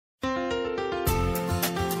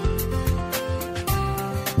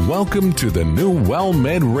Welcome to the new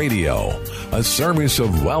WellMed Radio, a service of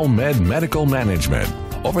WellMed Medical Management.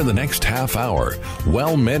 Over the next half hour,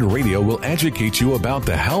 WellMed Radio will educate you about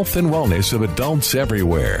the health and wellness of adults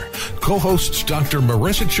everywhere. Co-hosts Dr.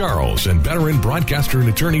 Marissa Charles and veteran broadcaster and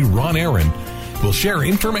attorney Ron Aaron will share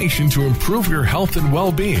information to improve your health and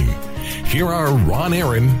well-being. Here are Ron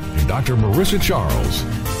Aaron and Dr. Marissa Charles.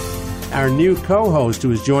 Our new co-host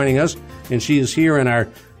who is joining us, and she is here in our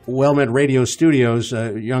WellMed Radio studios,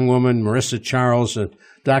 a young woman, Marissa Charles, a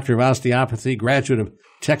doctor of osteopathy, graduate of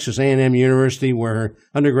Texas A&M University, where her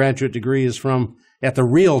undergraduate degree is from, at the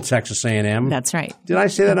real Texas A&M. That's right. Did I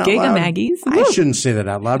say that out loud? Giga-Maggies. I shouldn't say that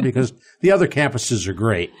out loud because the other campuses are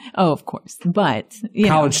great. Oh, of course. But,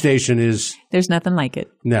 College Station is... There's nothing like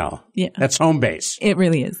it. No. Yeah. That's home base. It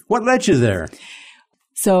really is. What led you there?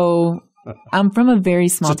 So... I'm from a very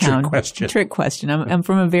small town. Trick question. I'm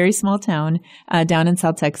from a very small town down in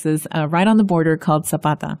South Texas, right on the border called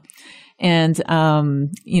Zapata. And,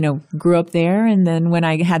 grew up there. And then when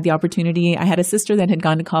I had the opportunity, I had a sister that had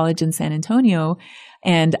gone to college in San Antonio,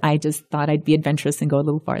 and I just thought I'd be adventurous and go a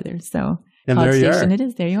little farther. So, and there you are. It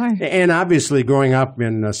is. There you are. And obviously, growing up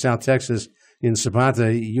in South Texas, in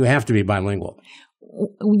Zapata, you have to be bilingual.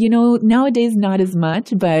 Nowadays not as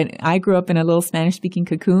much, but I grew up in a little Spanish-speaking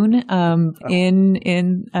cocoon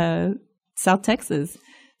in South Texas.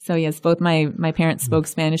 So yes, both my parents spoke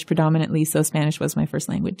Spanish predominantly, so Spanish was my first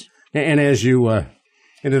language. And as you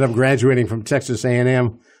ended up graduating from Texas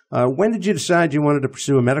A&M, when did you decide you wanted to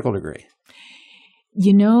pursue a medical degree?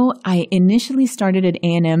 I initially started at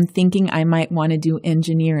A&M thinking I might want to do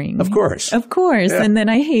engineering. Of course. Yeah. And then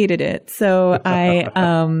I hated it. So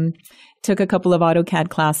I took a couple of AutoCAD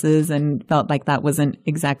classes and felt like that wasn't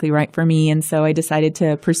exactly right for me. And so I decided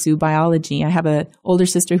to pursue biology. I have an older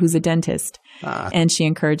sister who's a dentist, and she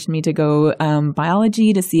encouraged me to go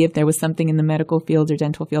biology to see if there was something in the medical field or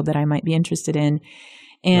dental field that I might be interested in.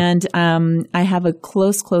 And I have a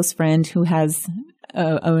close friend who has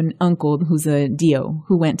an uncle who's a DO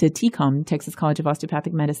who went to TCOM, Texas College of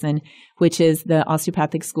Osteopathic Medicine, which is the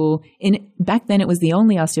osteopathic school. Back then, it was the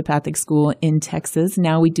only osteopathic school in Texas.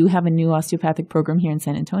 Now we do have a new osteopathic program here in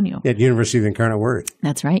San Antonio. At University of Incarnate Word.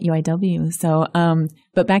 That's right, UIW. So,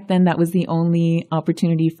 but back then, that was the only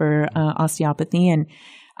opportunity for osteopathy, and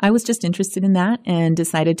I was just interested in that and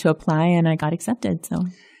decided to apply, and I got accepted. So,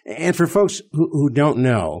 and for folks who don't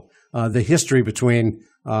know the history between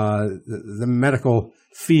the medical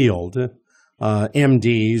field,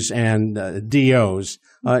 MDs and DOs,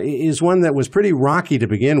 is one that was pretty rocky to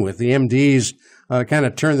begin with. The MDs kind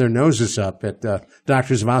of turned their noses up at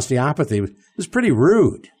doctors of osteopathy. It was pretty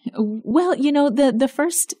rude. Well, the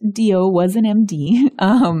first DO was an MD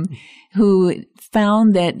who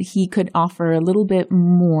found that he could offer a little bit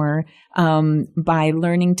more by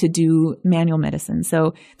learning to do manual medicine.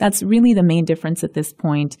 So that's really the main difference at this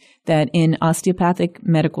point, that in osteopathic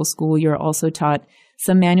medical school, you're also taught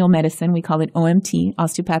some manual medicine. We call it OMT,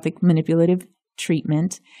 osteopathic manipulative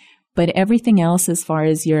treatment. But everything else, as far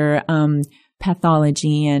as your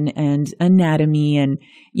pathology and anatomy and,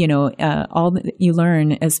 all that you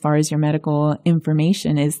learn as far as your medical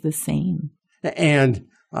information is the same. And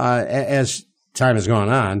as time has gone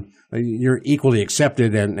on, you're equally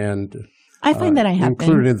accepted and I find that I have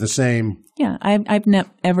included been. In the same. Yeah, I've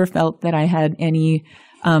never felt that I had any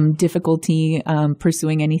difficulty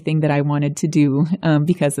pursuing anything that I wanted to do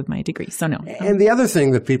because of my degree. So no. And the other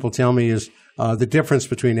thing that people tell me is the difference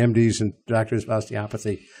between MDs and doctors of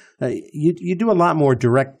osteopathy. You do a lot more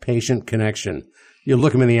direct patient connection. You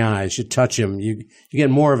look them in the eyes, you touch them, you get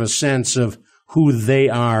more of a sense of who they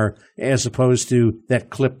are as opposed to that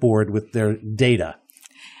clipboard with their data.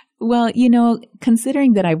 Well,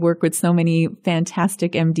 considering that I've worked with so many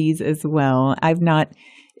fantastic MDs as well,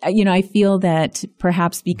 I feel that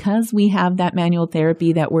perhaps because we have that manual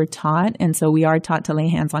therapy that we're taught, and so we are taught to lay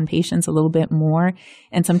hands on patients a little bit more.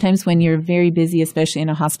 And sometimes when you're very busy, especially in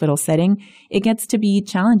a hospital setting, it gets to be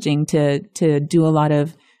challenging to do a lot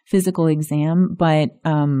of physical exam, but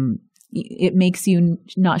it makes you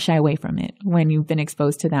not shy away from it when you've been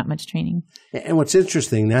exposed to that much training. And what's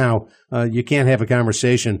interesting now, you can't have a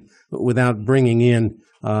conversation without bringing in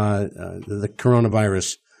the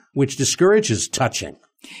coronavirus, which discourages touching.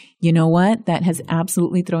 You know what? That has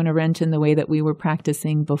absolutely thrown a wrench in the way that we were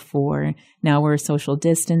practicing before. Now we're social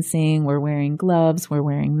distancing, we're wearing gloves, we're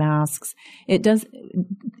wearing masks. It is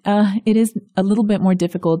a little bit more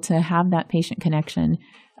difficult to have that patient connection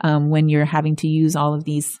when you're having to use all of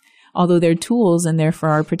these, although they're tools and they're for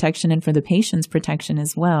our protection and for the patient's protection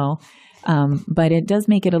as well. But it does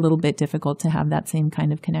make it a little bit difficult to have that same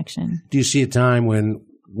kind of connection. Do you see a time when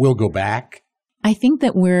we'll go back? I think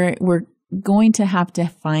that we're going to have to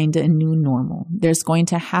find a new normal. There's going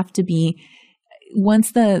to have to be,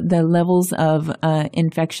 once the levels of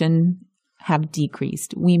infection have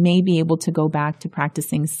decreased, we may be able to go back to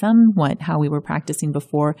practicing somewhat how we were practicing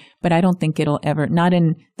before, but I don't think it'll ever, not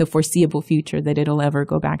in the foreseeable future, that it'll ever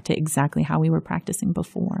go back to exactly how we were practicing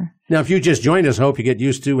before. Now, if you just joined us, hope you get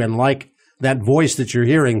used to and like that voice that you're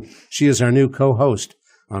hearing. She is our new co-host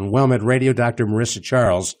on WellMed Radio, Dr. Marissa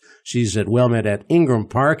Charles. She's at WellMed at Ingram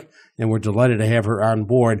Park, and we're delighted to have her on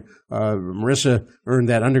board. Marissa earned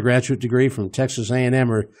that undergraduate degree from Texas A&M,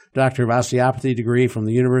 her Doctor of Osteopathy degree from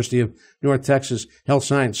the University of North Texas Health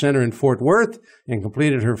Science Center in Fort Worth, and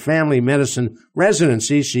completed her family medicine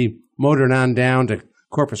residency. She motored on down to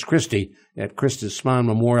Corpus Christi at Christus Spohn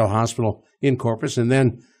Memorial Hospital in Corpus, and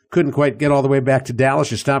then couldn't quite get all the way back to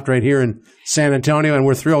Dallas. You stopped right here in San Antonio, and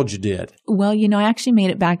we're thrilled you did. Well, I actually made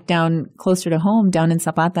it back down closer to home, down in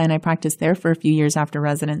Zapata, and I practiced there for a few years after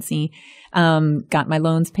residency. Got my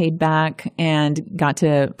loans paid back and got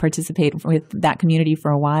to participate with that community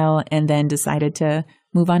for a while, and then decided to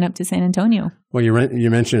move on up to San Antonio. Well, you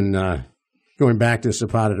mentioned going back to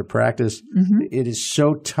Zapata to practice. Mm-hmm. It is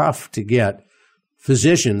so tough to get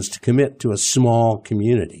physicians to commit to a small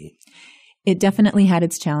community. It definitely had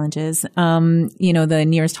its challenges. The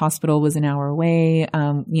nearest hospital was an hour away.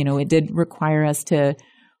 It did require us to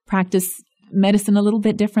practice medicine a little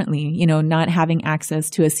bit differently, not having access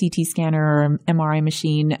to a CT scanner or MRI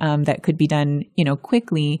machine that could be done,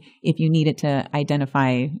 quickly if you needed to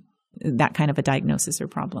identify that kind of a diagnosis or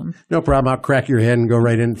problem. No problem. I'll crack your head and go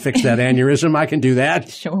right in and fix that aneurysm. I can do that.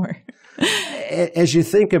 Sure. As you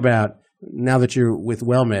think about, now that you're with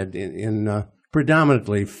WellMed in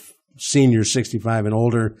predominantly seniors 65 and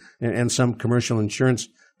older, and some commercial insurance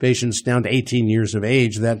patients down to 18 years of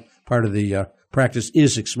age, that part of the practice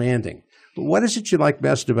is expanding. But what is it you like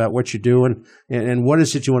best about what you're doing, and what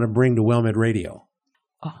is it you want to bring to WellMed Radio?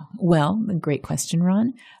 Oh, well, great question,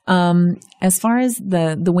 Ron. As far as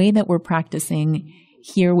the way that we're practicing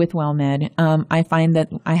here with WellMed, I find that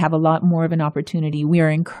I have a lot more of an opportunity. We are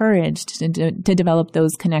encouraged to develop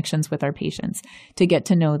those connections with our patients, to get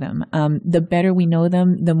to know them. The better we know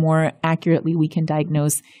them, the more accurately we can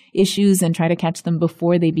diagnose issues and try to catch them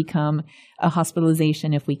before they become a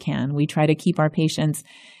hospitalization if we can. We try to keep our patients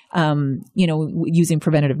using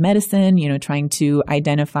preventative medicine, trying to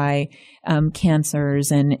identify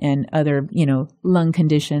cancers and other, lung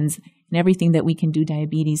conditions. And everything that we can do,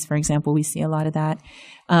 diabetes, for example, we see a lot of that,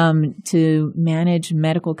 to manage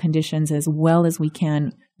medical conditions as well as we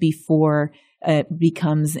can before it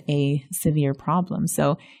becomes a severe problem.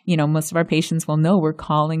 So, most of our patients will know we're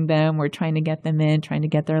calling them, we're trying to get them in, trying to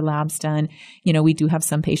get their labs done. We do have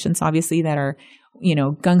some patients, obviously, that are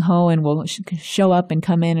gung-ho and will show up and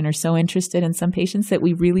come in and are so interested, and some patients that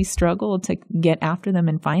we really struggle to get after them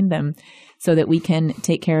and find them so that we can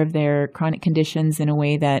take care of their chronic conditions in a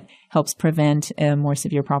way that helps prevent a more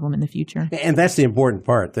severe problem in the future. And that's the important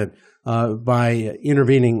part, that by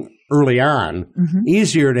intervening early on,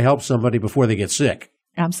 easier to help somebody before they get sick.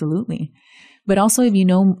 Absolutely. But also, if you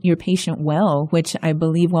know your patient well, which I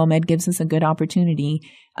believe WellMed gives us a good opportunity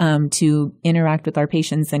to interact with our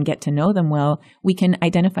patients and get to know them well, we can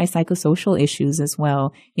identify psychosocial issues as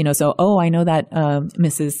well. I know that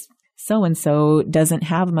Mrs. So-and-so doesn't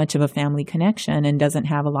have much of a family connection and doesn't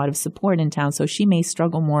have a lot of support in town. So she may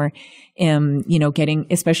struggle more, getting,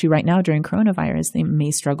 especially right now during coronavirus, they may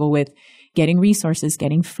struggle with getting resources,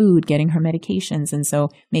 getting food, getting her medications. And so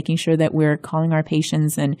making sure that we're calling our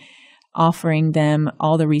patients and offering them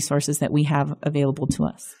all the resources that we have available to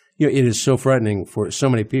us. It is so frightening for so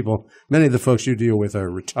many people. Many of the folks you deal with are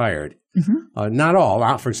retired. Not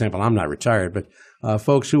all. For example, I'm not retired, but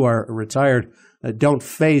folks who are retired don't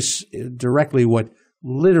face directly what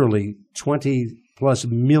literally 20-plus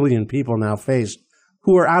million people now face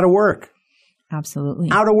who are out of work. Absolutely.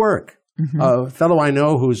 Out of work. A fellow I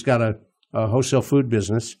know who's got a wholesale food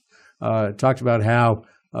business talked about how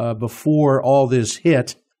before all this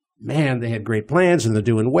hit, man, they had great plans and they're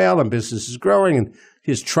doing well and business is growing and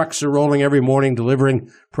his trucks are rolling every morning delivering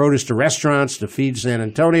produce to restaurants to feed San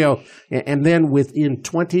Antonio. And then within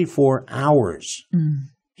 24 hours,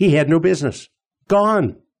 he had no business.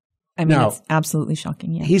 Gone. I mean, it's absolutely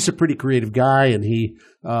shocking. Yeah. He's a pretty creative guy, and he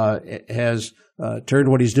has turned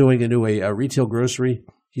what he's doing into a retail grocery.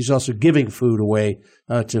 He's also giving food away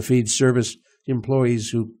to feed service employees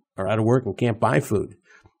who are out of work and can't buy food.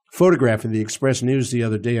 Photograph in the Express News the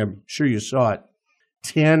other day, I'm sure you saw it,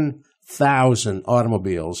 10,000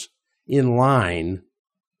 automobiles in line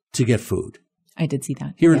to get food. I did see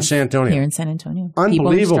that. Here in San Antonio. Here in San Antonio.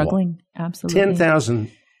 Unbelievable. People are struggling. Absolutely.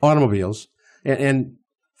 10,000 automobiles and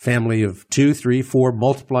family of 2, 3, 4,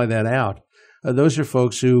 multiply that out. Those are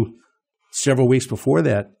folks who several weeks before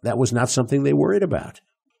that was not something they worried about.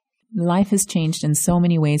 Life has changed in so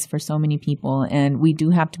many ways for so many people, and we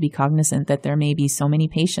do have to be cognizant that there may be so many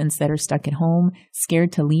patients that are stuck at home,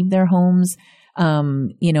 scared to leave their homes,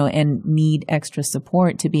 and need extra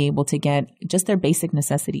support to be able to get just their basic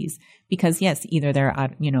necessities. Because yes, either they're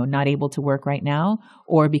not able to work right now,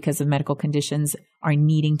 or because of medical conditions are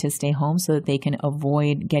needing to stay home so that they can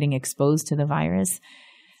avoid getting exposed to the virus.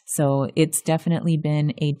 So it's definitely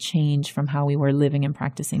been a change from how we were living and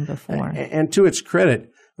practicing before. And to its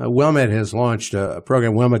credit, WellMed has launched a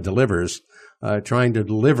program, WellMed Delivers, trying to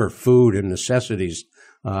deliver food and necessities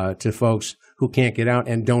to folks who can't get out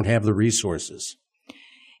and don't have the resources.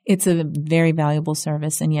 It's a very valuable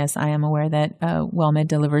service. And yes, I am aware that WellMed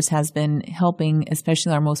Delivers has been helping,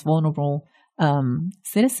 especially our most vulnerable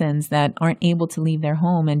citizens that aren't able to leave their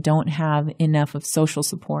home and don't have enough of social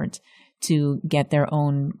support to get their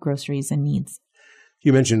own groceries and needs.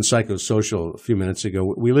 You mentioned psychosocial a few minutes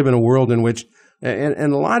ago. We live in a world in which,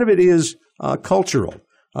 and a lot of it is cultural.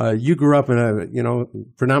 You grew up in a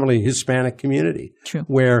predominantly Hispanic community. True.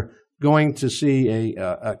 Where going to see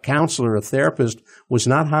a counselor, a therapist, was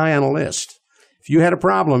not high on a list. If you had a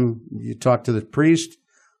problem, you talked to the priest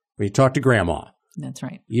or you talked to grandma. That's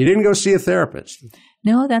right. You didn't go see a therapist.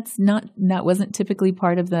 No, that wasn't typically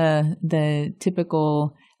part of the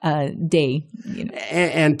typical day.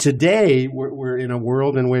 And today we're in a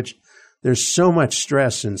world in which there's so much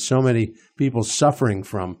stress and so many people suffering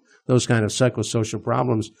from those kind of psychosocial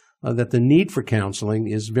problems that the need for counseling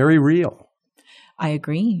is very real. I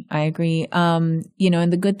agree. And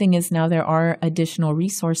the good thing is now there are additional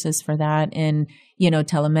resources for that in,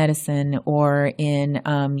 telemedicine or in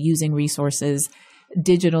using resources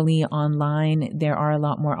digitally online. There are a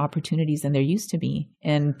lot more opportunities than there used to be,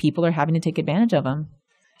 and people are having to take advantage of them.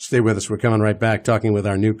 Stay with us. We're coming right back, talking with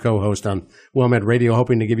our new co-host on WellMed Radio,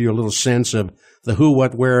 hoping to give you a little sense of the who,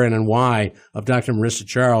 what, where, and why of Dr. Marissa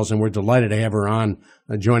Charles. And we're delighted to have her on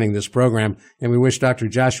joining this program. And we wish Dr.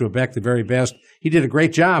 Joshua Beck the very best. He did a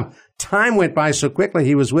great job. Time went by so quickly.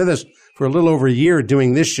 He was with us for a little over a year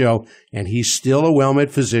doing this show, and he's still a WellMed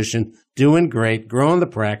physician, doing great, growing the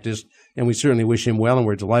practice. And we certainly wish him well, and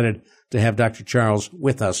we're delighted to have Dr. Charles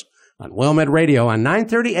with us on WellMed Radio on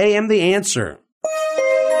 9:30 a.m. The Answer.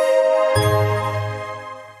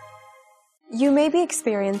 You may be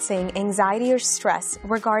experiencing anxiety or stress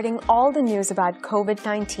regarding all the news about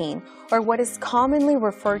COVID-19 or what is commonly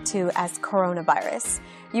referred to as coronavirus.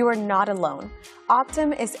 You are not alone.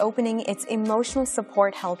 Optum is opening its emotional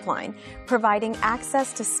support helpline, providing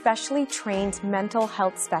access to specially trained mental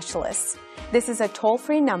health specialists. This is a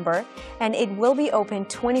toll-free number, and it will be open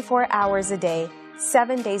 24 hours a day,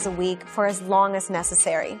 7 days a week for as long as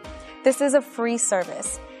necessary. This is a free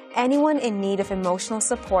service. Anyone in need of emotional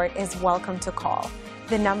support is welcome to call.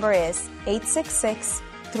 The number is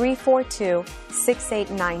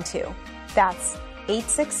 866-342-6892. That's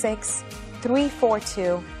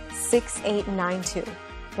 866-342-6892.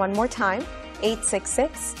 One more time,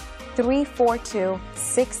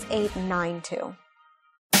 866-342-6892.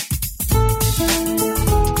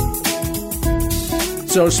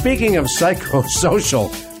 So speaking of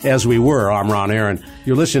psychosocial, as we were, I'm Ron Aaron.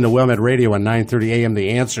 You're listening to WellMed Radio on 9:30 a.m. The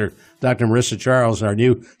Answer. Dr. Marissa Charles, our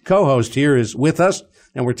new co-host here, is with us,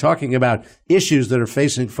 and we're talking about issues that are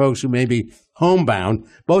facing folks who may be homebound.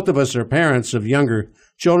 Both of us are parents of younger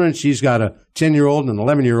children. She's got a 10-year-old and an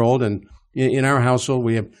 11-year-old, and in our household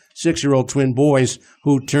we have 6-year-old twin boys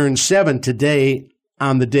who turn 7 today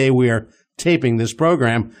on the day we are taping this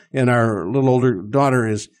program, and our little older daughter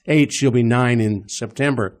is 8. She'll be 9 in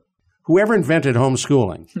September. Whoever invented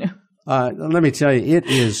homeschooling, let me tell you, it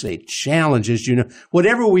is a challenge, as you know.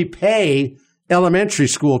 Whatever we pay elementary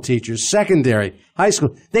school teachers, secondary, high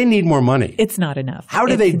school, they need more money. It's not enough. How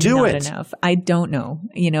do they do it? It's not enough. I don't know.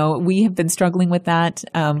 We have been struggling with that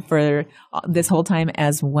for this whole time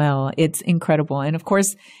as well. It's incredible. And of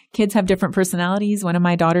course, kids have different personalities. One of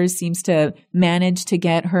my daughters seems to manage to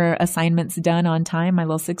get her assignments done on time, my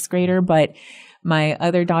little 6th grader, but my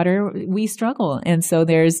other daughter, we struggle. And so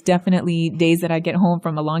there's definitely days that I get home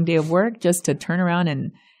from a long day of work just to turn around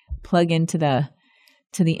and plug into the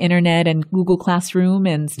internet and Google Classroom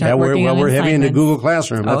and start working on we're assignments. heavy into Google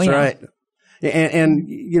Classroom. That's right. And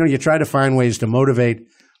you try to find ways to motivate,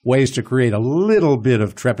 ways to create a little bit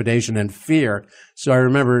of trepidation and fear. So I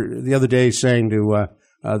remember the other day saying to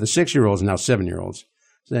the 6-year-olds, now 7-year-olds,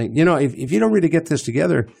 saying, if you don't really get this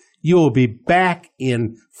together, you will be back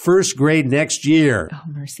in 1st grade next year. Oh,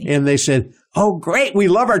 mercy. And they said, oh, great, we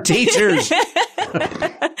love our teachers.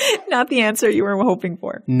 Not the answer you were hoping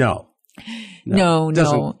for. No.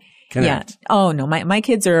 No. Connect. Yeah. Oh no, my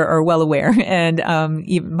kids are well aware, and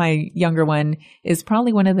even my younger one is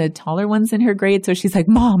probably one of the taller ones in her grade. So she's like,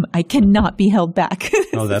 "Mom, I cannot be held back."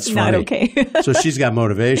 Oh, that's not funny. okay. So she's got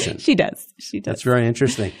motivation. She does. That's very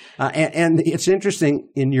interesting. And it's interesting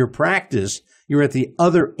in your practice, you're at the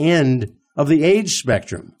other end of the age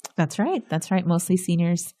spectrum. That's right. Mostly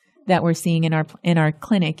seniors that we're seeing in our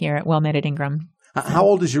clinic here at WellMed at Ingram. How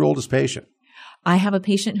old is your oldest patient? I have a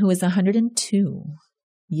patient who is 102.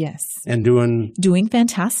 Yes. And doing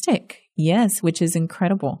fantastic. Yes, which is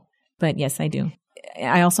incredible. But yes, I do.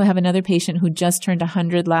 I also have another patient who just turned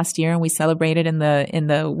 100 last year, and we celebrated in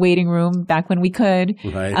the waiting room back when we could,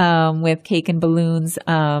 right. With cake and balloons.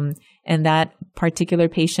 And that particular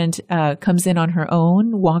patient comes in on her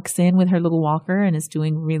own, walks in with her little walker, and is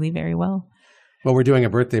doing really very well. Well, we're doing a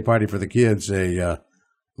birthday party for the kids, a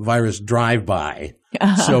virus drive-by.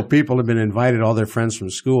 So people have been invited, all their friends from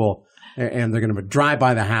school, and they're going to drive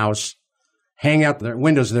by the house, hang out the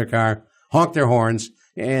windows of their car, honk their horns,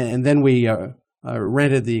 and then we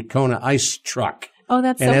rented the Kona ice truck. Oh,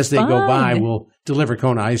 that's so fun. And as they go by, we'll deliver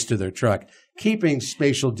Kona ice to their truck, keeping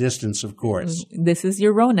spatial distance, of course. This is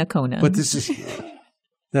your Rona Kona. But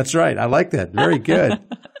that's right. I like that. Very good.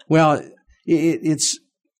 Well, it's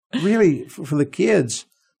really, for the kids,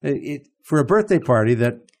 for a birthday party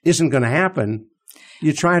that isn't going to happen,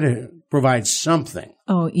 you try to provide something.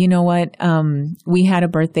 Oh, you know what? We had a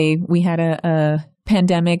birthday. We had a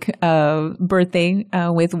pandemic birthday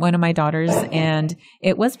with one of my daughters, and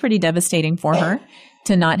it was pretty devastating for her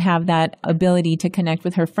to not have that ability to connect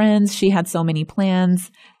with her friends. She had so many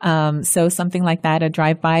plans. So something like that, a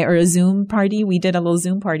drive-by or a Zoom party. We did a little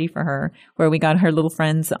Zoom party for her where we got her little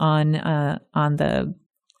friends on the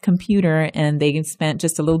computer, and they spent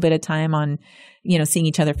just a little bit of time on, seeing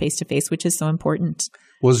each other face to face, which is so important.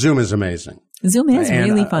 Well, Zoom is amazing. Zoom is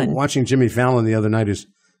really fun. Watching Jimmy Fallon the other night, who's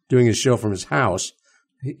doing his show from his house,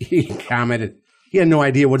 he commented he had no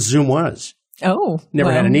idea what Zoom was. Oh,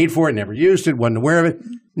 never had a need for it, never used it, wasn't aware of it.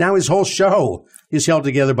 Now his whole show is held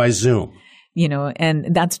together by Zoom.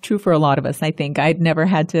 And that's true for a lot of us. I think I'd never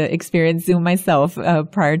had to experience Zoom myself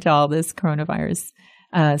prior to all this coronavirus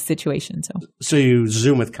situation. So you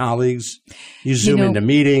Zoom with colleagues, you Zoom into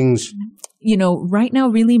meetings. Right now,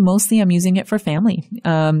 really, mostly I'm using it for family,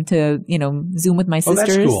 to, Zoom with my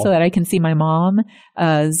sisters so that I can see my mom,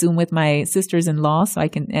 Zoom with my sisters-in-law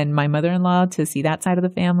and my mother-in-law to see that side of the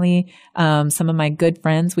family. Some of my good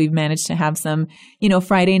friends, we've managed to have some,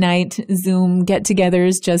 Friday night Zoom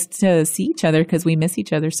get-togethers just to see each other because we miss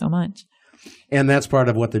each other so much. And that's part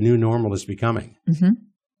of what the new normal is becoming. Mm-hmm.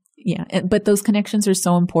 Yeah, but those connections are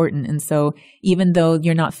so important. And so even though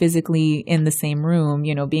you're not physically in the same room,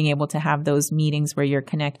 being able to have those meetings where you're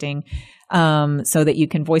connecting so that you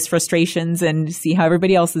can voice frustrations and see how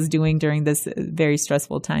everybody else is doing during this very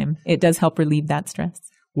stressful time, it does help relieve that stress.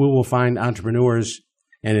 We will find entrepreneurs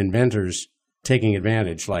and inventors taking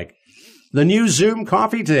advantage, like the new Zoom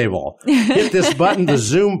coffee table. Hit this button, the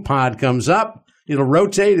Zoom pod comes up, it'll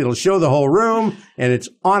rotate, it'll show the whole room, and it's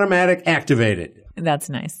automatic activated. That's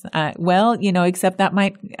nice. Except that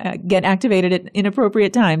might get activated at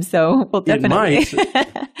inappropriate times. So we'll definitely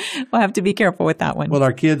we'll have to be careful with that one. Well,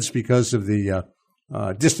 our kids, because of the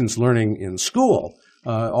distance learning in school,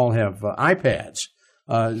 all have iPads,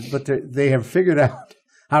 but they have figured out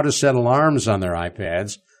how to set alarms on their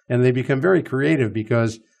iPads, and they become very creative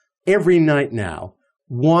because every night now,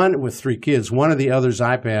 one with 3 kids, one of the other's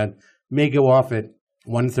iPad may go off at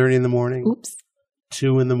 1:30 in the morning, Oops.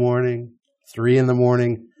 2 in the morning, 3 in the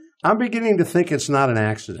morning. I'm beginning to think it's not an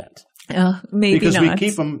accident. Maybe because not. we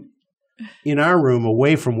keep them in our room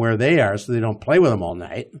away from where they are so they don't play with them all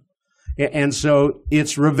night. And so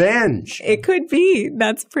it's revenge. It could be.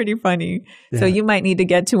 That's pretty funny. Yeah. So you might need to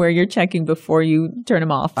get to where you're checking before you turn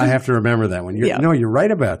them off. I have to remember that one. No, you're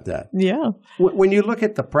right about that. Yeah. When you look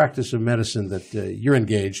at the practice of medicine that you're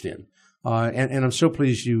engaged in, and I'm so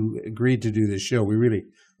pleased you agreed to do this show. We really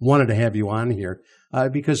wanted to have you on here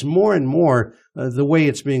because more and more the way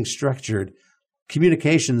it's being structured,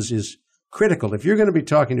 communications is critical. If you're going to be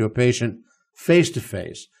talking to a patient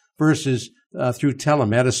face-to-face versus through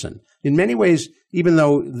telemedicine, in many ways, even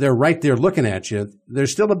though they're right there looking at you,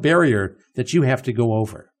 there's still a barrier that you have to go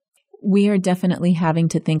over. We are definitely having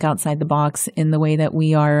to think outside the box in the way that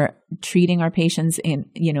we are treating our patients and,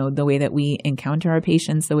 the way that we encounter our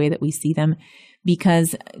patients, the way that we see them,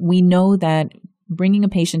 because we know that bringing a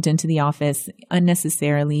patient into the office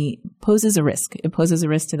unnecessarily poses a risk. It poses a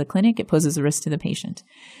risk to the clinic. It poses a risk to the patient.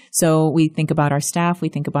 So we think about our staff, we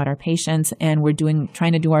think about our patients, and we're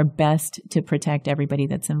trying to do our best to protect everybody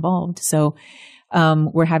that's involved. So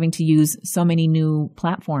we're having to use so many new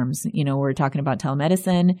platforms. We're talking about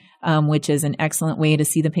telemedicine, which is an excellent way to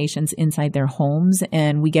see the patients inside their homes.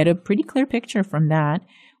 And we get a pretty clear picture from that.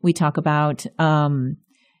 We talk about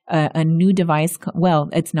a new device. Well,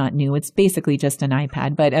 it's not new. It's basically just an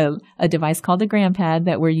iPad, but a device called a GrandPad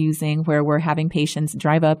that we're using where we're having patients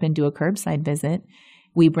drive up and do a curbside visit.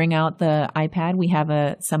 We bring out the iPad. We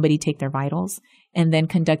have somebody take their vitals and then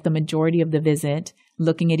conduct the majority of the visit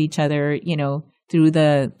looking at each other, through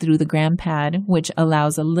the GrandPad, which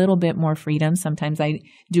allows a little bit more freedom. Sometimes I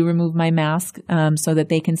do remove my mask so that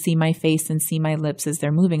they can see my face and see my lips as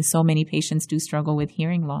they're moving. So many patients do struggle with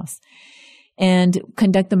hearing loss. And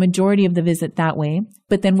conduct the majority of the visit that way.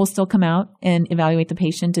 But then we'll still come out and evaluate the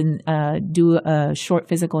patient and do a short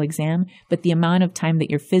physical exam. But the amount of time that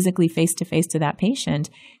you're physically face-to-face to that patient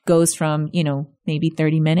goes from, maybe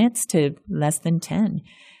 30 minutes to less than 10.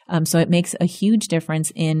 So it makes a huge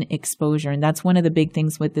difference in exposure. And that's one of the big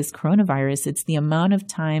things with this coronavirus. It's the amount of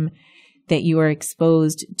time that you are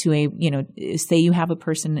exposed to say you have a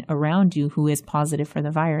person around you who is positive for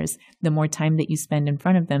the virus. The more time that you spend in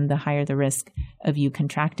front of them, the higher the risk of you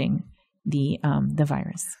contracting the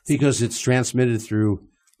virus. Because it's transmitted through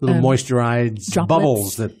little moisturized droplets,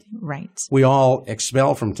 bubbles that we all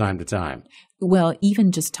expel from time to time. Well,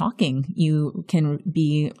 even just talking, you can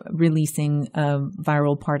be releasing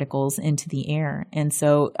viral particles into the air. And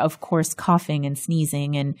so, of course, coughing and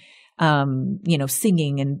sneezing and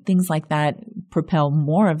singing and things like that propel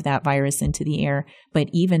more of that virus into the air. But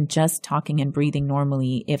even just talking and breathing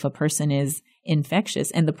normally, if a person is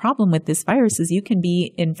infectious, and the problem with this virus is you can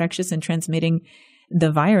be infectious and transmitting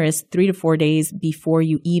the virus 3 to 4 days before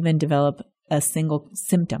you even develop a single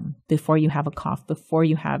symptom, before you have a cough, before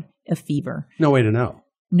you have a fever. No way to know.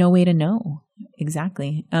 No way to know.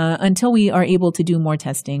 Exactly. Until we are able to do more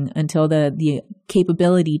testing, until the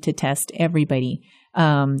capability to test everybody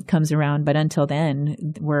comes around. But until then,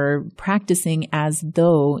 we're practicing as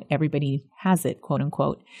though everybody has it, quote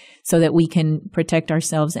unquote, so that we can protect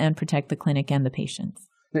ourselves and protect the clinic and the patients.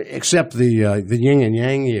 Except the yin and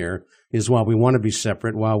yang here is while we want to be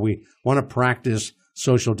separate, while we want to practice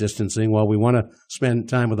social distancing, while we want to spend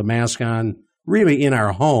time with a mask on, really in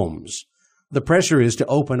our homes, the pressure is to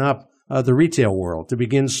open up the retail world, to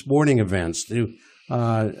begin sporting events, to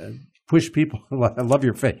push people. I love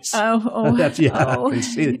your face. I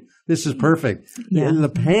see it. This is perfect. Yeah. The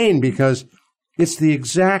pain, because it's the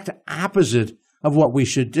exact opposite of what we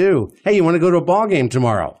should do. Hey, you want to go to a ball game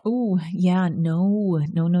tomorrow? Oh, yeah. No.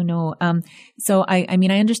 So I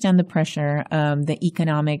understand the pressure, the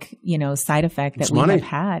economic, side effect that we have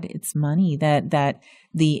had. It's money that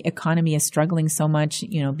the economy is struggling so much,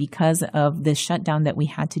 because of the shutdown that we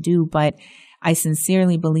had to do. But I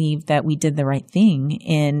sincerely believe that we did the right thing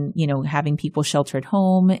in, having people shelter at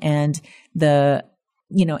home and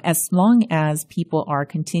as long as people are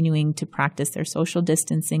continuing to practice their social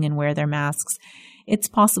distancing and wear their masks, it's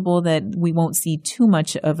possible that we won't see too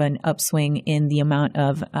much of an upswing in the amount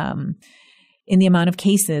of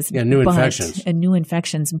cases. Yeah, new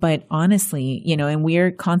infections. But honestly, and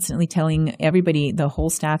we're constantly telling everybody, the whole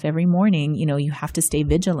staff every morning, you have to stay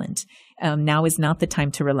vigilant. Now is not the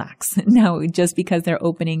time to relax. Now, just because they're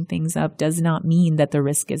opening things up does not mean that the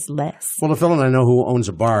risk is less. Well, a fellow I know who owns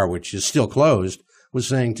a bar, which is still closed, was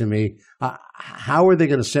saying to me, how are they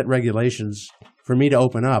going to set regulations for me to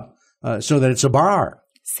open up so that it's a bar?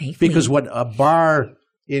 Safely. Because what a bar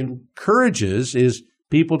encourages is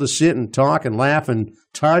people to sit and talk and laugh and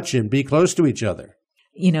touch and be close to each other.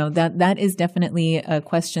 That is definitely a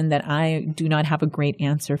question that I do not have a great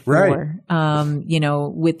answer for. Right.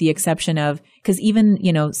 With the exception of, because even,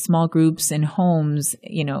 small groups and homes,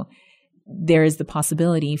 there is the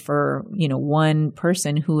possibility for, one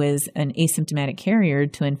person who is an asymptomatic carrier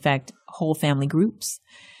to infect whole family groups.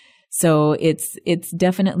 So it's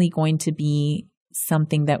definitely going to be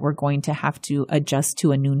something that we're going to have to adjust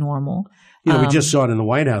to a new normal. We just saw it in the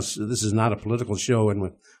White House. This is not a political show,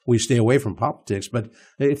 and we stay away from politics. But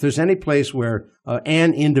if there's any place where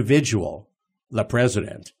an individual, the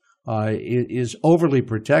president, is overly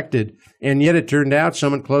protected, and yet it turned out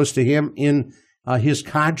someone close to him in his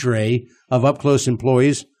cadre of up-close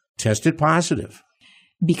employees tested positive.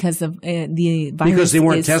 Because of the virus. Because they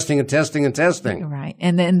weren't testing. Right.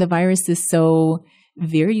 And then the virus is so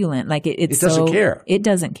virulent. Like it doesn't care. It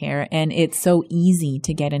doesn't care. And it's so easy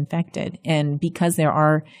to get infected. And because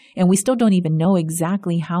and we still don't even know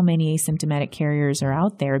exactly how many asymptomatic carriers are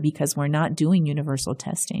out there because we're not doing universal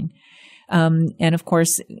testing. And of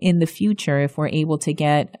course, in the future, if we're able to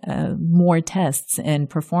get more tests and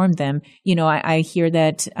perform them, I hear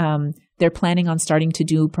that they're planning on starting to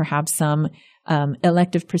do perhaps some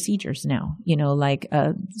elective procedures now, like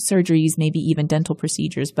surgeries, maybe even dental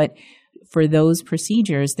procedures. But for those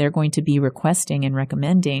procedures, they're going to be requesting and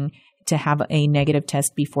recommending to have a negative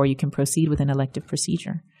test before you can proceed with an elective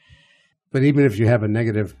procedure. But even if you have a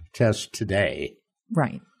negative test today,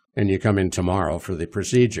 right, and you come in tomorrow for the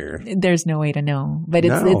procedure, there's no way to know. But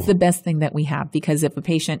it's the best thing that we have, because if a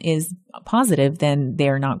patient is positive, then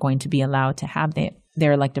they're not going to be allowed to have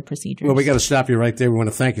their elective procedures. Well, we got to stop you right there. We want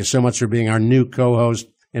to thank you so much for being our new co-host.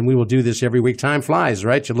 And we will do this every week. Time flies,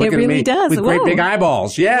 right? You're looking it really at me does. with great big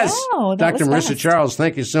eyeballs. Yes. Wow, Dr. Marissa Charles,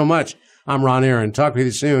 thank you so much. I'm Ron Aaron. Talk with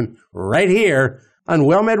you soon right here on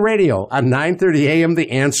WellMed Radio on 9:30 a.m.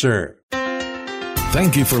 The Answer.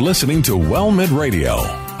 Thank you for listening to WellMed Radio,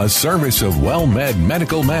 a service of WellMed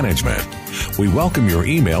Medical Management. We welcome your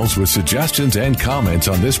emails with suggestions and comments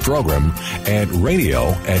on this program at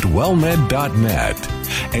radio@wellmed.net.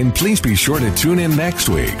 And please be sure to tune in next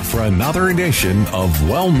week for another edition of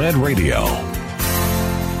WellMed Radio.